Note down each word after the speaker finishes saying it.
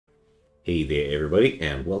Hey there everybody,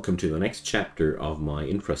 and welcome to the next chapter of my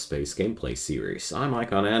InfraSpace gameplay series. I'm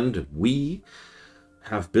Icon, and we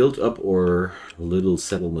have built up our little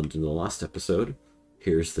settlement in the last episode.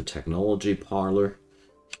 Here's the technology parlor.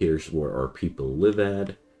 Here's where our people live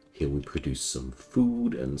at. Here we produce some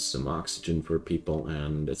food and some oxygen for people,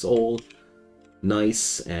 and it's all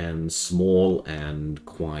nice and small and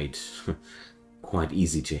quite, quite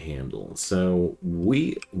easy to handle. So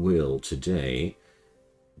we will today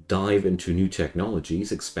dive into new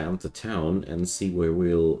technologies, expand the town, and see where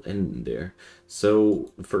we'll end there.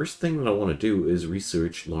 So the first thing that I want to do is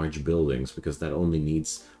research large buildings, because that only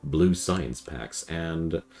needs blue science packs.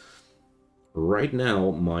 And right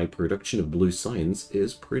now, my production of blue science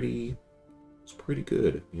is pretty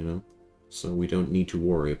good, you know? So we don't need to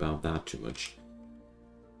worry about that too much.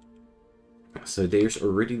 So there's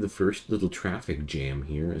already the first little traffic jam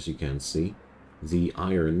here, as you can see. The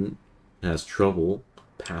iron has trouble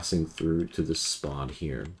passing through to the spot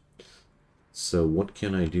here. So what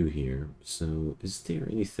can I do here? So is there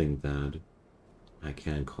anything that I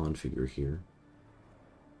can configure here?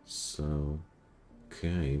 So,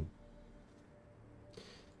 okay.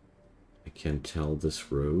 I can tell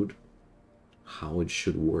this road how it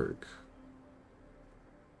should work.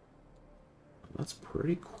 That's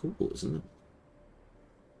pretty cool, isn't it?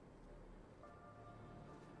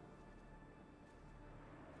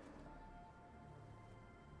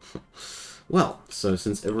 Well, so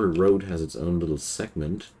since every road has its own little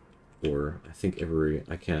segment, or I think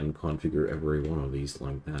I can configure every one of these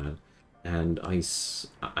like that, and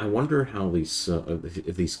I wonder how these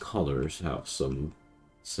if these colors have some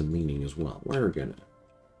meaning as well. We're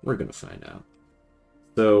gonna find out.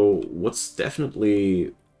 So what's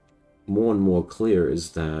definitely more and more clear is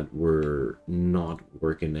that we're not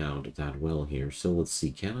working out that well here. So let's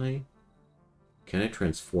see, can I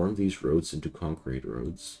transform these roads into concrete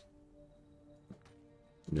roads?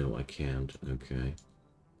 No, I can't. Okay.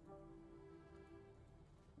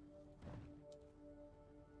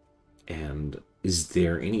 And is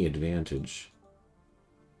there any advantage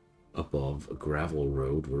above a gravel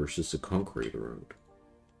road versus a concrete road?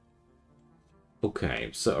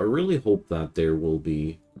 Okay, so I really hope that there will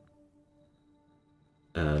be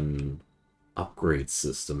an upgrade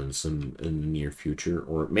system in the near future,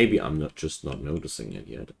 or maybe I'm not noticing it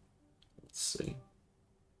yet. Let's see.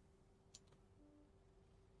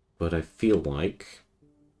 But I feel like...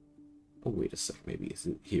 Oh, wait a sec. Maybe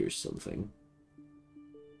here's something.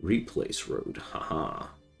 Replace road. Haha.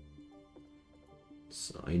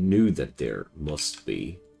 So I knew that there must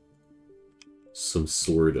be some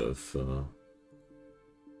sort of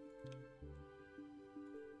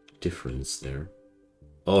difference there.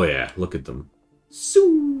 Oh yeah, look at them.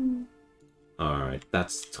 Soo! Alright,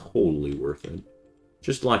 that's totally worth it.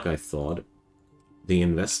 Just like I thought. The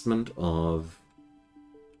investment of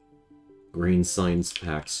green science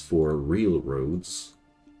packs for real roads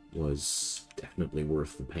was definitely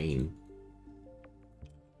worth the pain.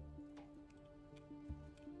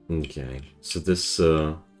 Okay, so this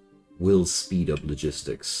will speed up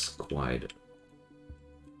logistics quite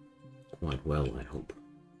well, I hope.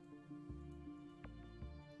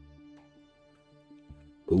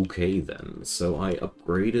 Okay then, so I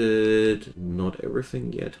upgraded not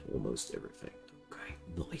everything yet, almost everything. Okay,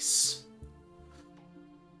 nice.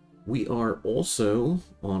 We are also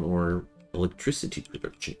on our electricity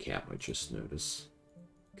production cap, I just noticed.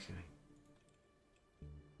 Okay.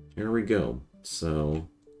 Here we go. So,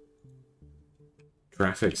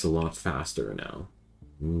 traffic's a lot faster now.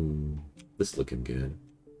 This looking good.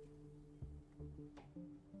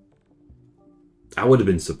 I would have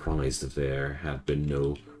been surprised if there had been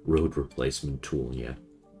no road replacement tool yet.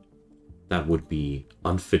 That would be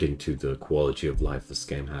unfitting to the quality of life this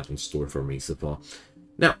game had in store for me so far.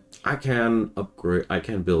 Now, I can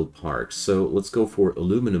build parks, so let's go for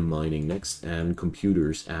aluminum mining next and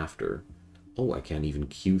computers after. Oh, I can't even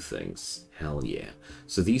queue things. Hell yeah.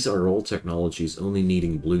 So these are all technologies only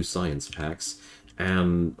needing blue science packs,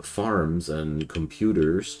 and farms and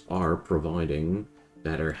computers are providing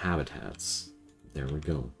better habitats. There we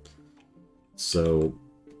go. So,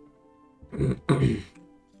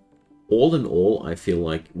 all in all, I feel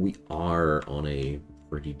like we are on a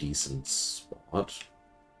pretty decent spot.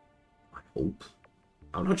 I hope.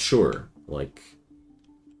 I'm not sure. Like,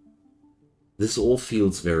 this all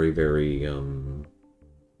feels very, very,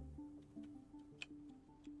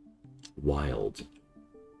 wild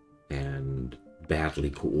and badly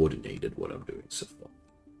coordinated, what I'm doing so far.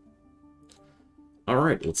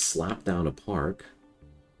 Alright, let's slap down a park.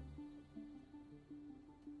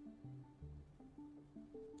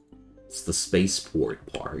 It's the Spaceport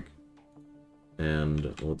Park.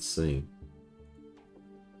 And let's see.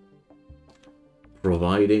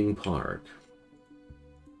 Providing park.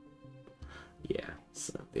 Yeah,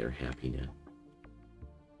 so they're happy now.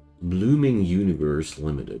 Blooming Universe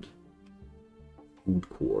Limited. Food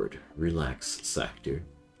court. Relax sector.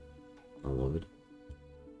 I love it.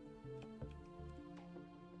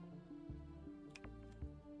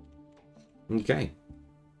 Okay.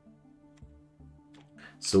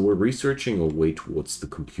 So we're researching a way towards the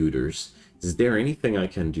computers. Is there anything I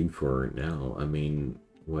can do for it now? I mean,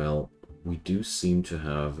 well, we do seem to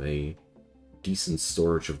have a decent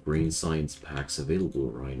storage of green science packs available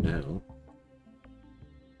right now.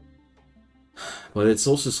 But it's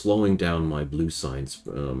also slowing down my blue science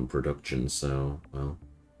production, so, well.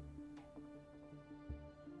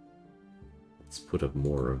 Let's put up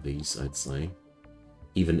more of these, I'd say.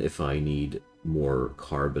 Even if I need more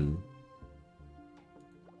carbon.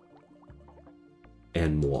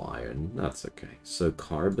 And more iron, that's okay. So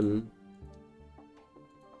carbon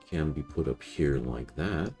can be put up here like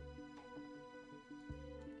that.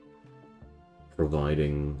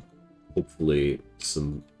 Providing, hopefully,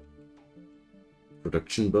 some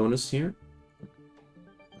production bonus here.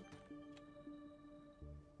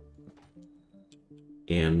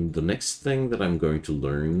 And the next thing that I'm going to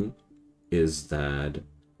learn is that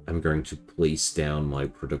I'm going to place down my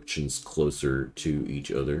productions closer to each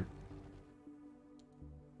other.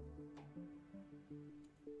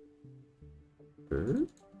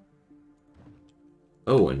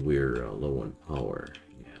 Oh, and we're low on power.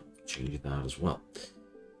 Yeah, change that as well.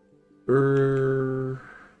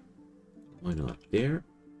 Why not there?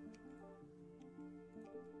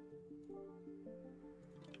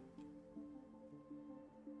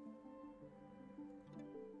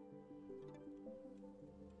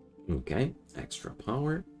 Okay, extra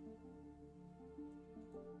power.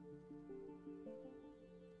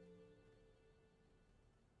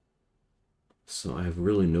 So I have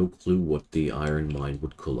really no clue what the iron mine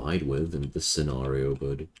would collide with in this scenario,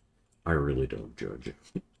 but I really don't judge.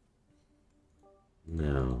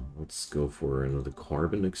 Now, let's go for another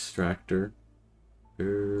carbon extractor.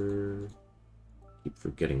 Keep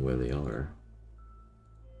forgetting where they are.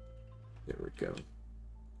 There we go.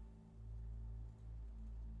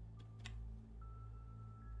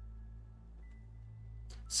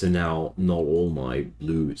 So now, not all my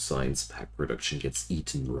blue science pack production gets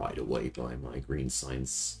eaten right away by my green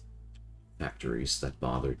science factories. That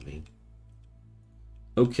bothered me.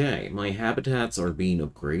 Okay, my habitats are being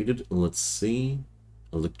upgraded. Let's see.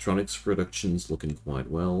 Electronics production's looking quite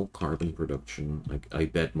well. Carbon production. I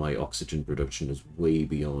bet my oxygen production is way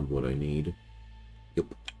beyond what I need. Yep.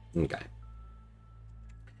 Okay.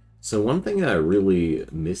 So one thing that I really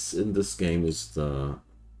miss in this game is a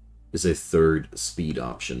third speed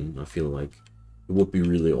option. I feel like it would be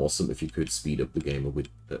really awesome if you could speed up the game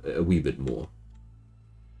a wee bit more.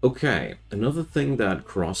 Okay, another thing that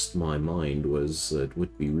crossed my mind was it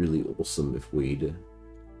would be really awesome if we'd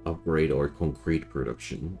upgrade our concrete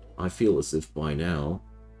production. I feel as if by now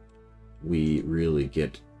we really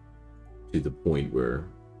get to the point where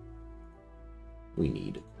we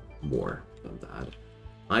need more than that.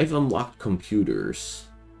 I've unlocked computers.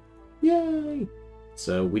 Yay!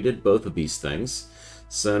 So we did both of these things.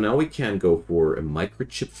 So now we can go for a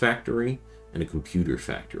microchip factory and a computer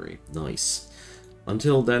factory. Nice.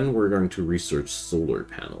 Until then, we're going to research solar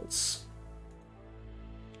panels.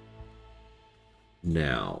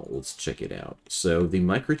 Now, let's check it out. So the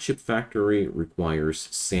microchip factory requires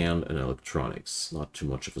sand and electronics. Not too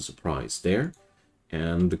much of a surprise there.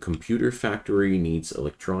 And the computer factory needs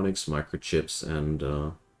electronics, microchips, and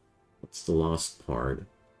what's the last part?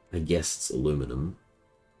 I guess it's aluminum.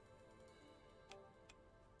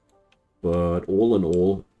 But all in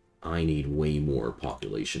all, I need way more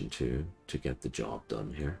population to get the job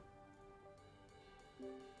done here.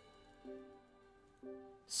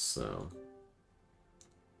 So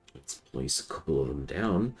let's place a couple of them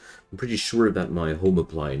down. I'm pretty sure that my home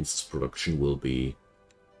appliances production will be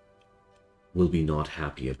not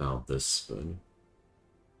happy about this, but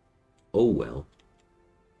oh well.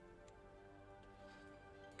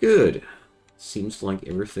 Good. Seems like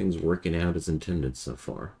everything's working out as intended so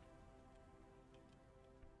far.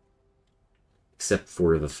 Except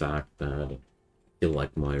for the fact that I feel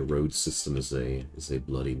like my road system is a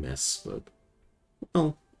bloody mess, but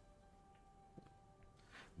well,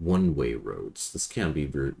 one-way roads. This can be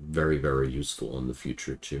very, very useful in the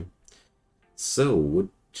future too. So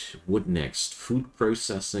what next? Food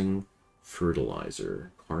processing,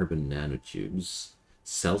 fertilizer, carbon nanotubes,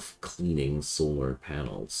 self-cleaning solar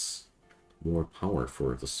panels. More power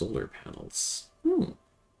for the solar panels.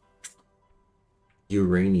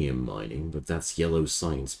 Uranium mining, but that's yellow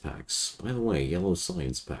science packs. By the way, yellow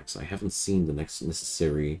science packs. I haven't seen the next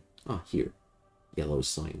necessary... Ah, here. Yellow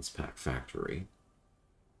science pack factory.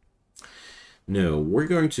 No, we're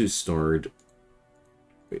going to start...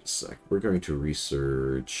 Wait a sec. We're going to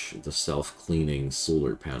research the self-cleaning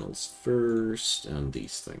solar panels first, and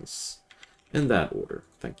these things. In that order.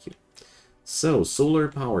 Thank you. So, solar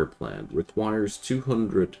power plant requires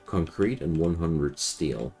 200 concrete and 100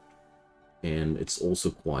 steel. And it's also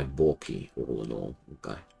quite bulky, all in all.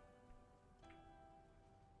 Okay.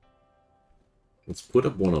 Let's put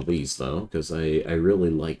up one of these, though, because I really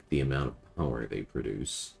like the amount of power they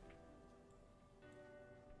produce.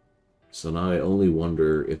 So now I only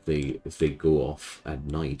wonder if they go off at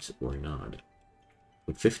night or not.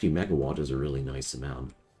 But 50 megawatt is a really nice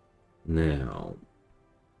amount. Now,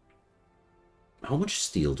 how much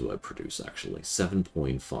steel do I produce, actually?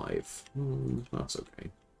 7.5. That's okay.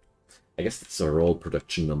 I guess that's our all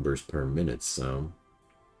production numbers per minute, so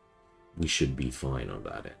we should be fine on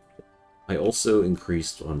that end. I also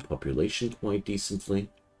increased on population quite decently.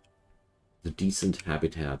 The decent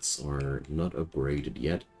habitats are not upgraded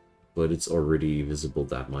yet, but it's already visible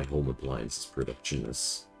that my home appliances production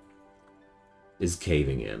is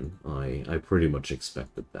caving in. I pretty much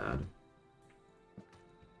expected that.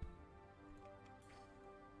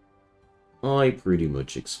 I pretty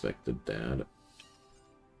much expected that.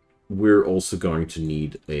 We're also going to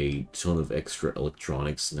need a ton of extra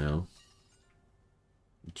electronics now,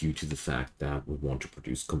 due to the fact that we want to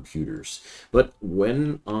produce computers. But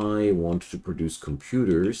when I want to produce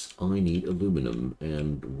computers, I need aluminum.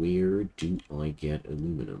 And where do I get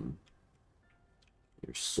aluminum?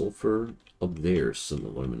 There's sulfur. Up there's some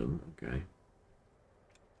aluminum. Okay.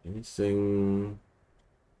 Anything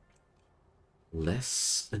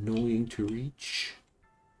less annoying to reach?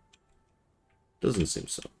 Doesn't seem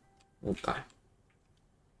so. Okay.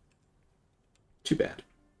 Too bad.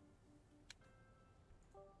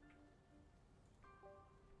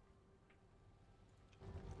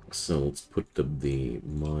 So let's put the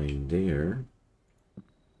mine there.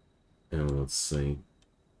 And let's see.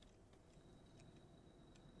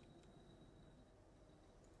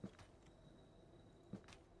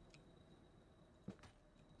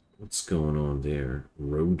 What's going on there?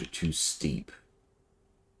 Road too steep.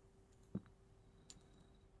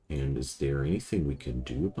 And is there anything we can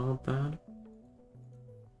do about that?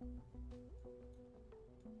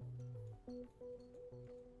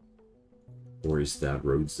 Or is that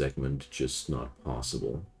road segment just not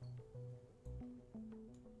possible?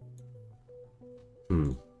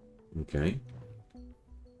 Okay.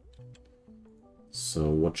 So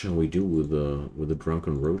what shall we do with the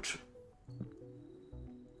drunken road?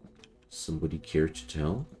 Somebody care to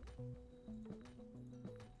tell?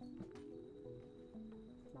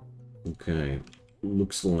 Okay,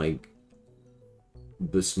 looks like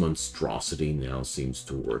this monstrosity now seems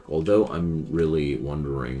to work. Although I'm really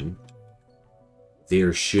wondering,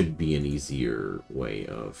 there should be an easier way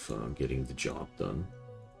of getting the job done.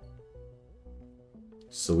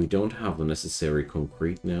 So we don't have the necessary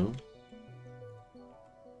concrete now.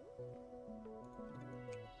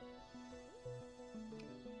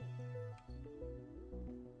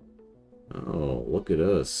 Oh, look at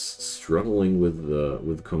us, struggling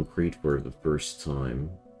with concrete for the first time.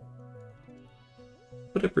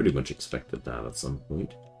 But I pretty much expected that at some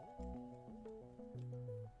point.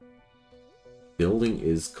 Building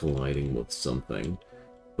is colliding with something,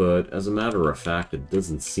 but as a matter of fact, it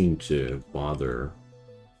doesn't seem to bother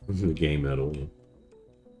the game at all.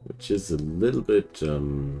 Which is a little bit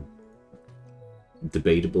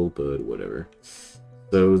debatable, but whatever.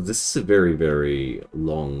 So this is a very, very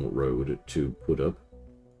long road to put up.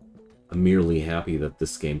 I'm merely happy that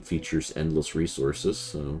this game features endless resources,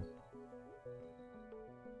 so...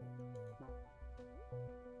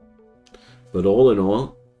 But all in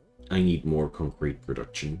all, I need more concrete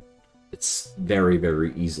production. It's very,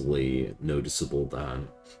 very easily noticeable that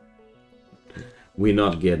we're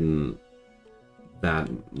not getting that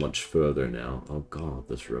much further now. Oh god,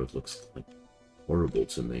 this road looks like horrible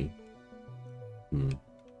to me.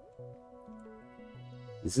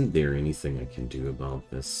 Isn't there anything I can do about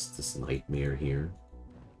this nightmare here?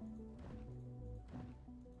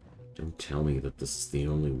 Don't tell me that this is the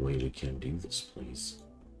only way we can do this, please.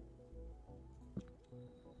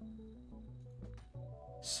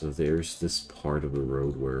 So there's this part of the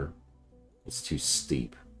road where it's too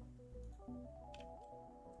steep.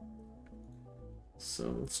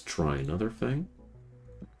 So let's try another thing.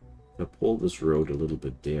 If I pull this road a little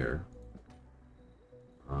bit there.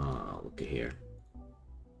 Ah, look at here.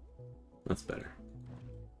 That's better.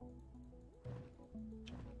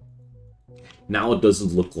 Now it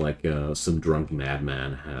doesn't look like some drunk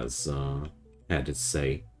madman has had his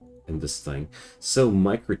say in this thing. So,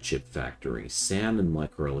 microchip factory, sand and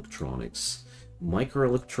microelectronics.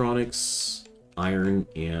 Microelectronics, iron,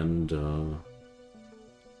 and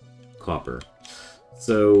copper.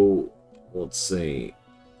 So, let's say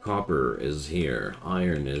copper is here,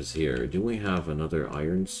 iron is here. Do we have another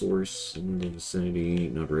iron source in the vicinity?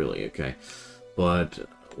 Not really, okay. But,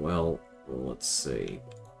 well, let's see.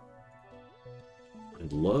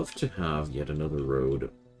 I'd love to have yet another road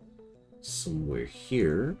somewhere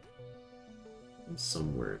here and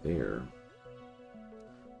somewhere there.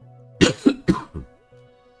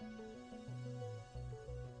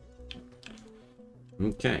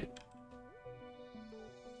 Okay.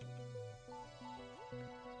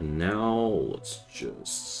 And now let's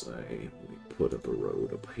just say we put up a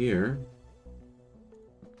road up here.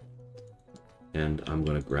 And I'm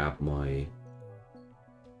gonna grab my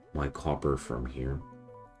copper from here.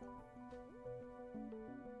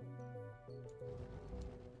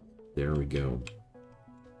 There we go.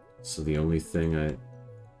 So the only thing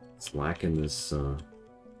it's lacking is for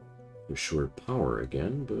sure power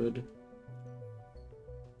again, but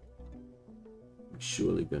I'm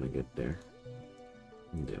surely gonna get there.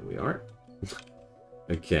 And there we are.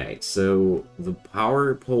 Okay, so the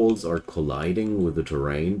power poles are colliding with the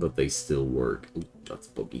terrain, but they still work. Ooh, that's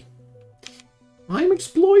buggy. I'm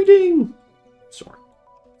exploiting! Sorry.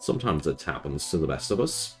 Sometimes it happens to the best of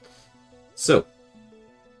us. So,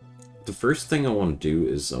 the first thing I want to do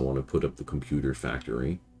is I want to put up the computer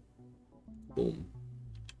factory. Boom.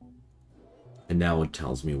 And now it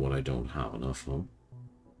tells me what I don't have enough of.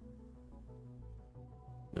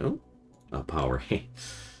 No? Power.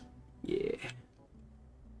 Yeah.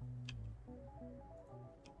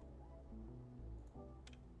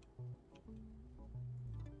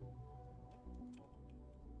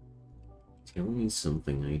 Tell me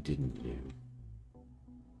something I didn't know.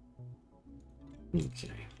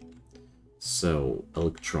 Okay. So,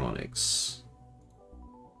 electronics.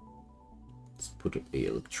 Let's put up a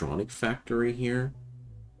electronic factory here.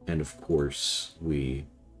 And of course, we're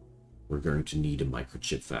going to need a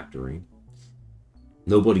microchip factory.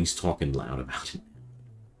 Nobody's talking loud about it.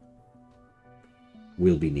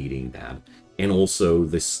 We'll be needing that. And also,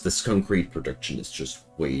 this concrete production is just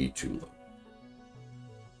way too low.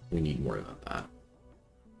 We need more than that.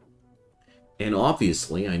 And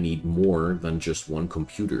obviously, I need more than just one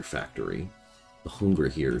computer factory. The hunger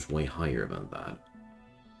here is way higher than that.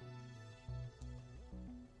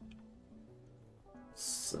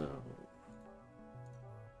 So,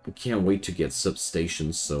 I can't wait to get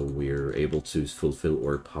substations so we're able to fulfill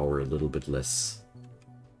our power a little bit less.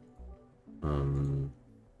 A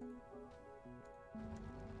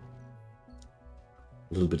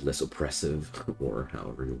little bit less oppressive, or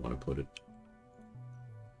however you want to put it.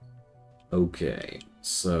 Okay,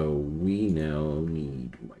 so we now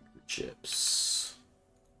need microchips.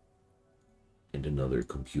 And another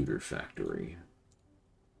computer factory.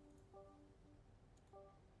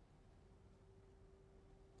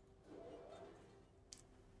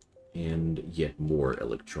 And yet more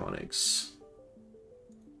electronics.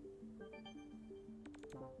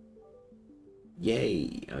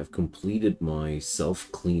 Yay! I've completed my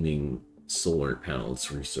self-cleaning solar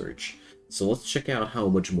panels research. So let's check out how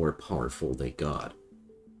much more powerful they got.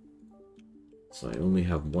 So I only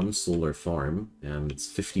have one solar farm, and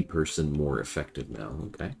it's 50% more effective now,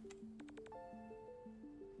 okay?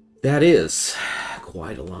 That is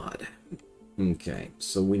quite a lot. Okay,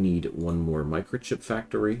 so we need one more microchip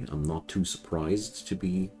factory. I'm not too surprised, to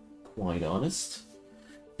be quite honest.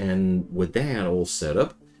 And with that all set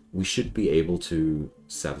up, we should be able to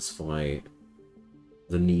satisfy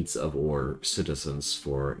the needs of our citizens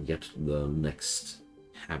for yet the next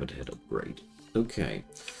habitat upgrade. Okay,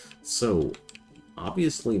 so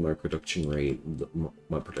obviously my production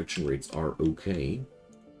rates are okay.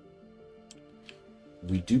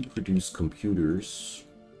 We do produce computers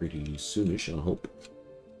pretty soonish, I hope.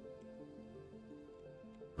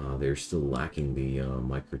 They're still lacking the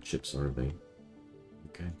microchips, aren't they?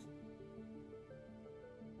 Okay.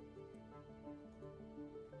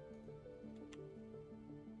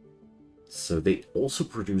 So they also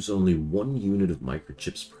produce only 1 unit of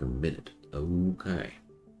microchips per minute. Okay.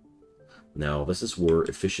 Now, this is where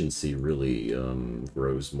efficiency really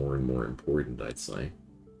grows more and more important, I'd say.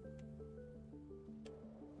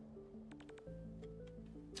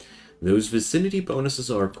 Those vicinity bonuses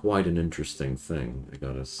are quite an interesting thing, I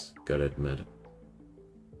gotta admit.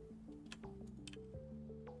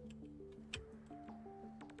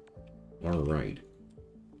 Alright.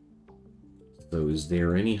 So is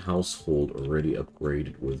there any household already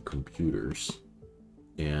upgraded with computers?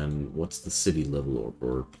 And what's the city level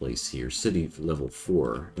or place here? City level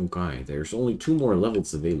 4. Okay, there's only 2 more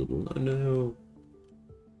levels available. Oh no.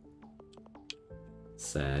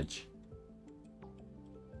 Sag.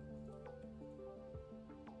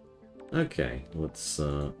 Okay, let's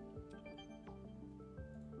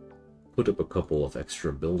put up a couple of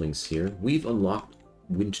extra buildings here. We've unlocked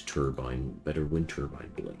better wind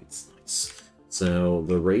turbine blades. Nice. So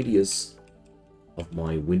the radius of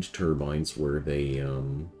my wind turbines where they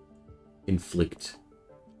inflict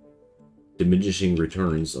diminishing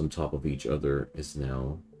returns on top of each other is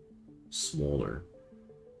now smaller.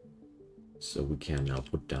 So we can now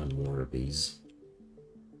put down more of these.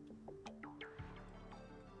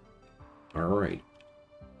 Alright.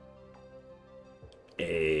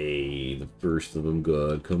 Hey, the first of them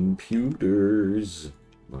got computers.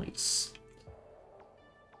 Nice.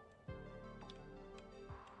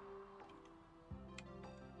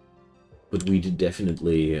 But we did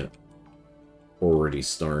definitely already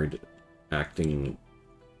start acting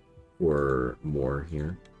for more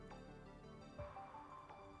here.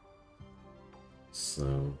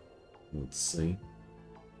 So, let's see.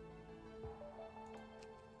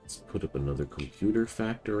 Let's put up another computer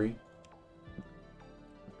factory.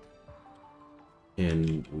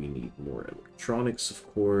 And we need more electronics,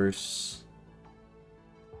 of course.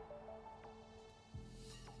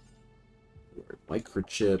 More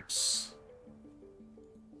microchips.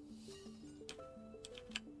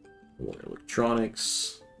 More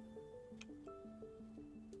electronics.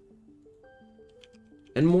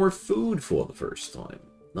 And more food for the first time.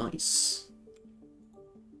 Nice.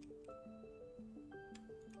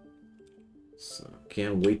 So,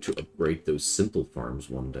 can't wait to upgrade those simple farms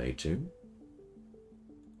one day, too.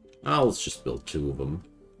 Let's just build 2 of them.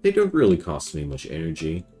 They don't really cost me much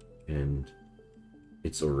energy, and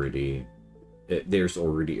it's already... there's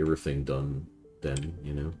already everything done then,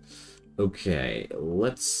 you know? Okay,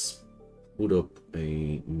 let's put up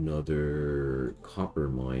another copper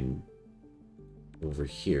mine over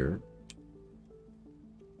here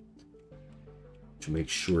to make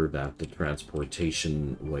sure that the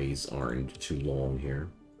transportation ways aren't too long here.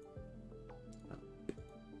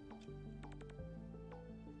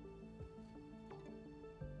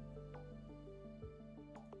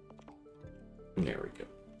 There we go.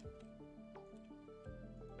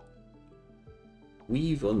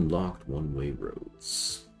 We've unlocked one-way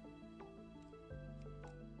roads.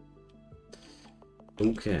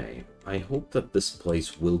 Okay, I hope that this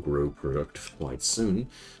place will grow productive quite soon.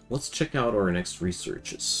 Let's check out our next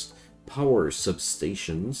researches. Power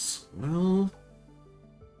substations, well...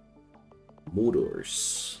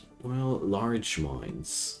 Motors, well, large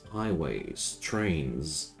mines, highways,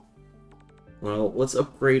 trains. Well, let's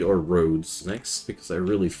upgrade our roads next, because I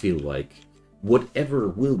really feel like whatever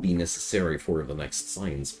will be necessary for the next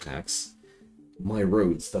science packs, my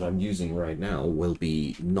roads that I'm using right now will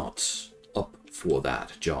be not up for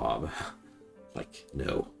that job. Like,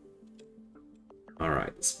 no.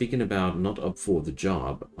 Alright, speaking about not up for the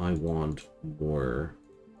job, I want more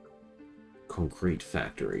concrete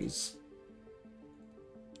factories.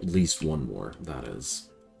 At least one more, that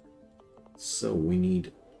is. So we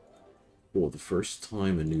need, for the first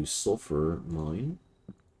time, a new sulfur mine.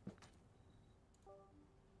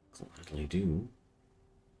 Gladly do.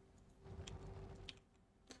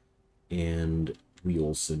 And we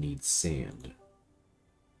also need sand.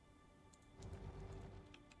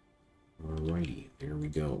 Alrighty, there we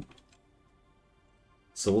go.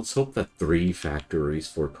 So let's hope that 3 factories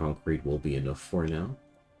for concrete will be enough for now.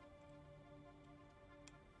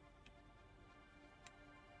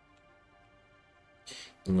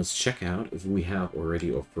 And let's check out if we have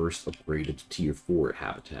already our first upgraded tier 4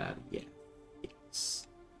 habitat. Yeah. Yes.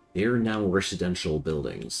 They are now residential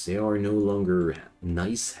buildings. They are no longer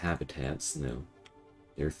nice habitats, no.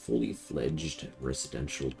 They're fully fledged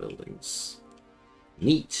residential buildings.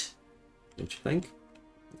 Neat, don't you think?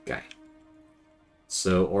 Okay.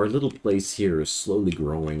 So our little place here is slowly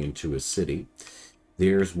growing into a city.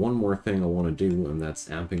 There's one more thing I want to do, and that's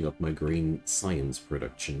amping up my green science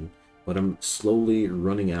production. But I'm slowly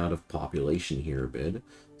running out of population here a bit,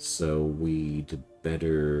 so we'd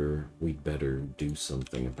better do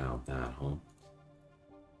something about that, huh?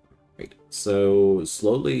 Right. So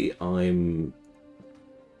slowly I'm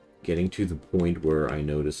getting to the point where I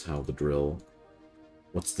notice how the drill...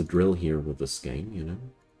 What's the drill here with this game, you know?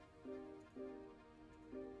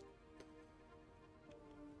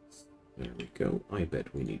 There we go. I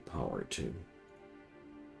bet we need power too.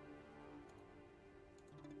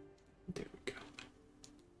 There we go.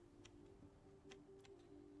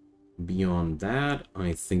 beyond that,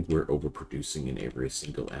 I think we're overproducing in every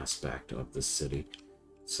single aspect of the city.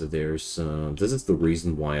 So there's, this is the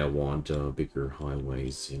reason why I want bigger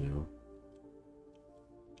highways, you know.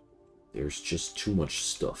 There's just too much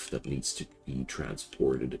stuff that needs to be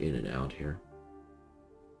transported in and out here.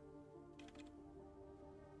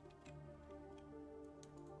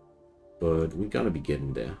 But we gotta be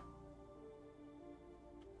getting there.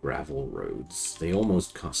 Gravel roads. They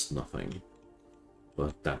almost cost nothing.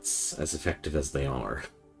 But that's as effective as they are.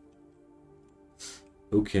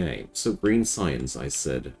 Okay, so green science, I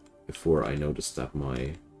said before I noticed that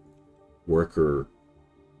my worker...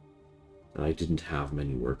 that I didn't have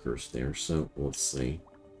many workers there, so let's see.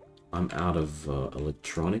 I'm out of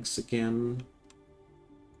electronics again.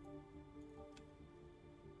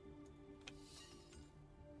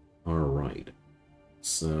 Alright.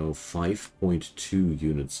 So 5.2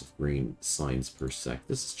 units of green science per sec.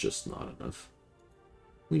 This is just not enough.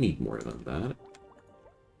 We need more than that.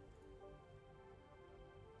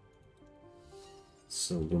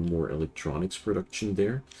 So one more electronics production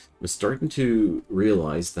there. I'm starting to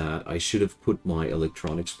realize that I should have put my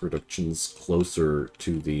electronics productions closer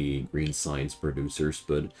to the green science producers,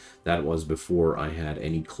 but that was before I had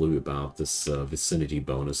any clue about this vicinity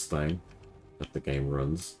bonus thing that the game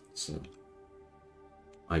runs. So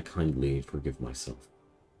I kindly forgive myself.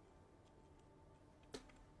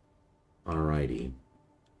 Alrighty.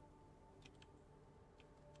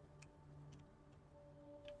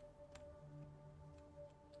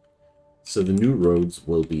 So the new roads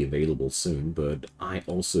will be available soon, but I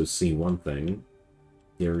also see one thing.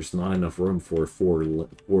 There's not enough room for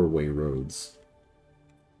four-way roads.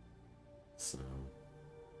 So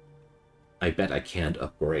I bet I can't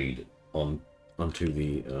upgrade onto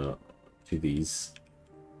the to these.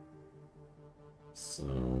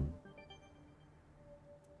 So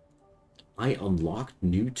I unlocked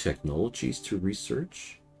new technologies to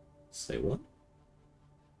research. Say what?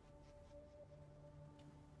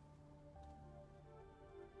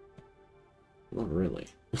 Not really.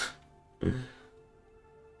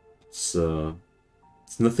 It's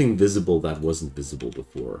nothing visible that wasn't visible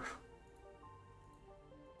before.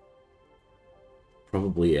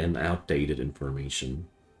 Probably an outdated information.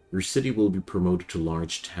 Your city will be promoted to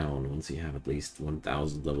large town once you have at least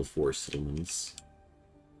 1,000 level 4 settlements.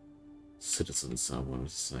 Citizens, I wanted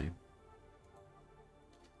to say.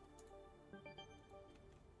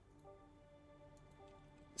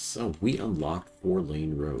 So, we unlocked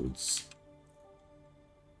 4-lane roads.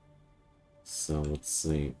 So, let's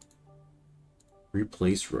see.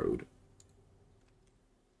 Replace road.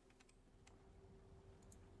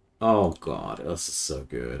 Oh god, this is so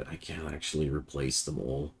good. I can't actually replace them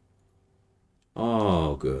all.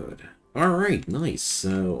 Oh, good. Alright, nice.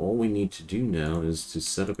 So, all we need to do now is to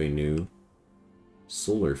set up a new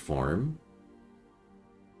solar farm.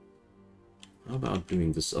 How about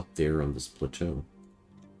doing this up there on this plateau?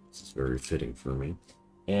 This is very fitting for me.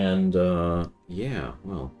 And, yeah,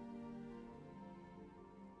 well...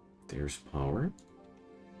 there's power.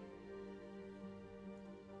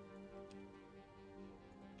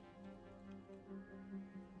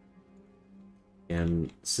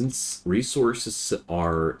 And since resources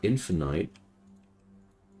are infinite,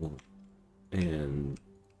 well, and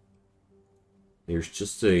there's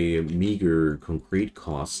just a meager concrete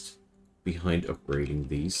cost behind upgrading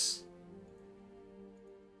these,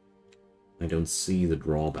 I don't see the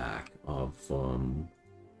drawback of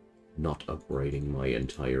not upgrading my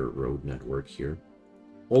entire road network here.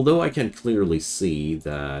 Although I can clearly see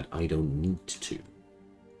that I don't need to.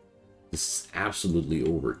 This is absolutely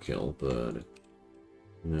overkill, but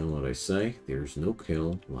you know what I say? There's no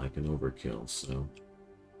kill like an overkill, so...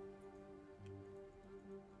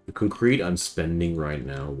 the concrete I'm spending right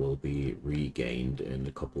now will be regained in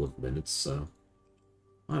a couple of minutes, so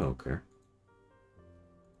I don't care.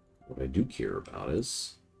 What I do care about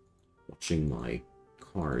is watching my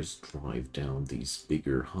cars drive down these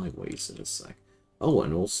bigger highways in a sec. Oh,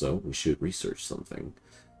 and also, we should research something.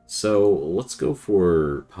 So, let's go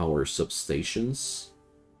for power substations.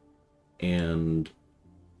 And...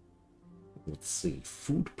 let's see,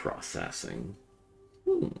 food processing.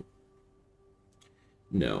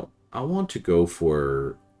 No, I want to go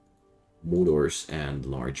for motors and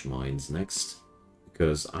large mines next.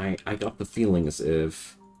 Because I got the feeling as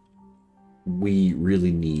if we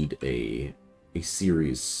really need a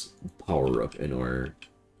serious power-up in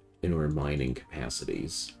our mining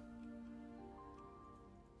capacities.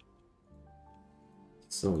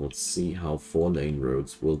 So let's see how 4-lane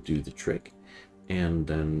roads will do the trick. And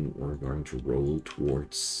then we're going to roll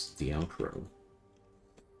towards the outro.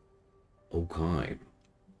 Okay.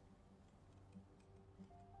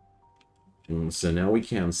 So now we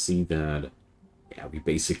can see that, yeah, we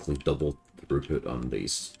basically doubled the throughput on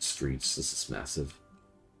these streets. This is massive.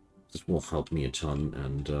 This will help me a ton,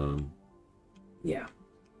 and yeah,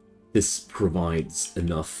 this provides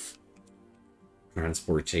enough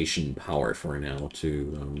transportation power for now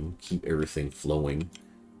to keep everything flowing,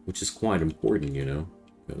 which is quite important, you know,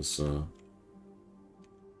 because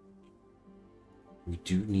we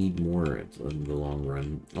do need more in the long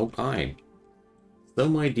run. Okay. So,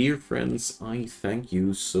 my dear friends, I thank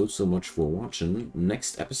you so much for watching.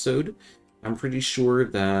 Next episode, I'm pretty sure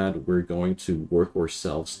that we're going to work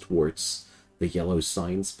ourselves towards the yellow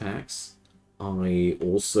science packs. I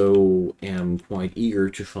also am quite eager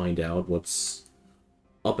to find out what's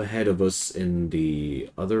up ahead of us in the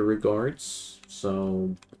other regards.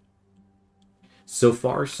 So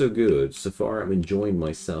far so good. So far I'm enjoying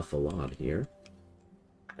myself a lot here.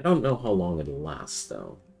 I don't know how long it'll last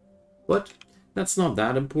though. But that's not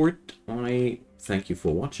that important. I thank you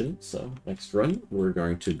for watching. So next run we're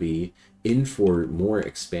going to be in for more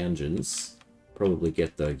expansions. Probably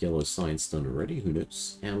get the yellow science done already, who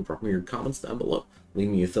knows? And drop me your comments down below. Leave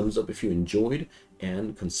me a thumbs up if you enjoyed,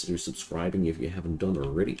 and consider subscribing if you haven't done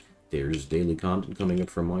already. There's daily content coming up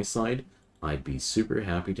from my side. I'd be super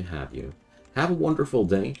happy to have you. Have a wonderful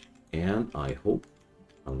day, and I hope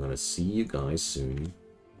I'm gonna see you guys soon.